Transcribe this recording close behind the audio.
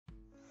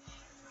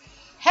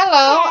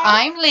Hello,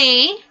 I'm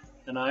Lee.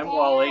 And I'm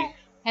Wally.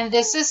 And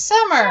this is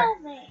Summer.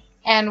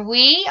 And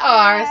we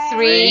are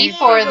Three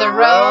for the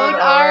Road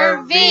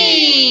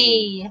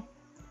RV.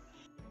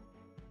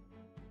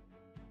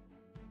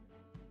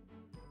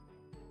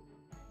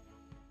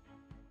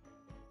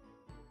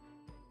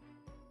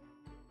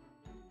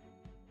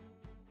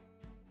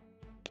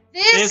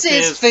 This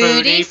is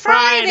Foodie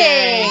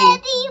Friday.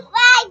 Foodie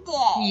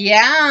Friday.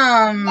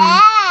 Yum.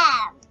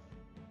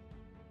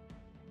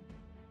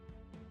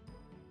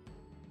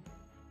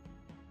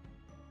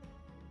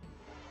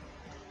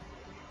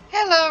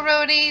 Hello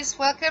roadies,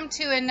 welcome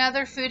to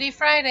another Foodie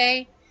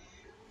Friday.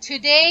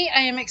 Today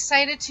I am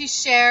excited to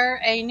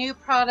share a new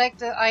product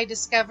that I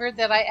discovered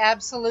that I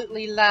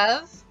absolutely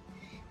love.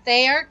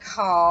 They are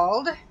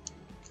called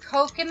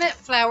Coconut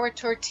Flour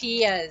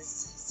Tortillas.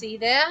 See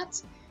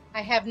that?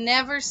 I have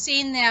never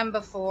seen them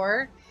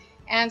before,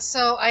 and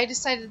so I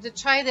decided to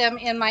try them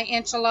in my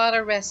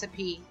enchilada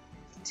recipe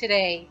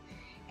today,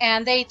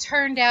 and they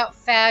turned out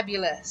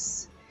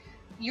fabulous.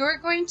 You're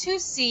going to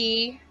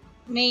see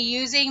me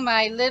using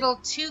my little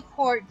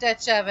 2-quart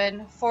Dutch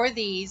oven for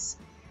these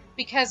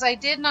because I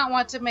did not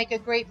want to make a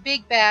great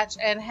big batch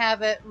and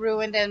have it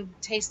ruined and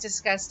taste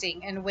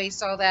disgusting and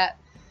waste all that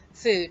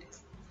food.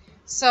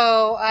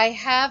 So I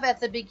have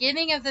at the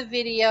beginning of the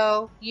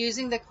video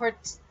using the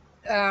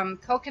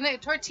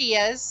coconut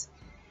tortillas,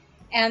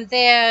 and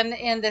then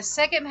in the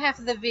second half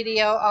of the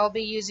video I'll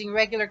be using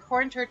regular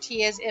corn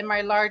tortillas in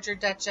my larger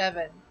Dutch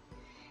oven.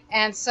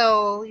 And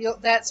so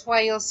that's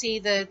why you'll see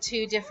the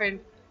two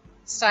different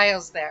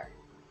styles there.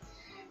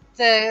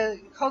 The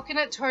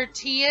coconut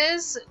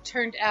tortillas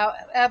turned out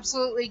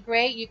absolutely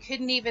great. You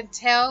couldn't even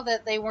tell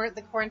that they weren't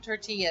the corn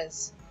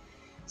tortillas.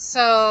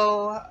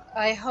 So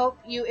I hope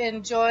you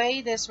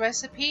enjoy this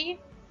recipe,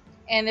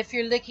 and if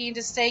you're looking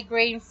to stay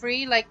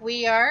grain-free like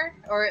we are,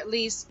 or at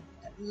least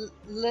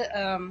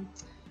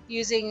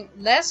using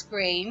less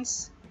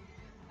grains,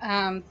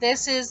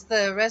 this is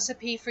the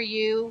recipe for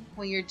you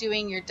when you're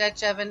doing your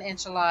Dutch oven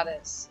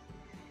enchiladas.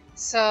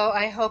 So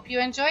I hope you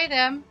enjoy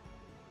them.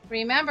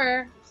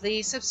 Remember,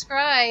 please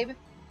subscribe,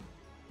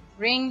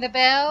 ring the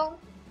bell,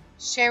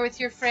 share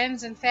with your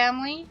friends and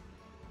family,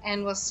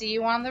 and we'll see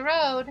you on the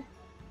road.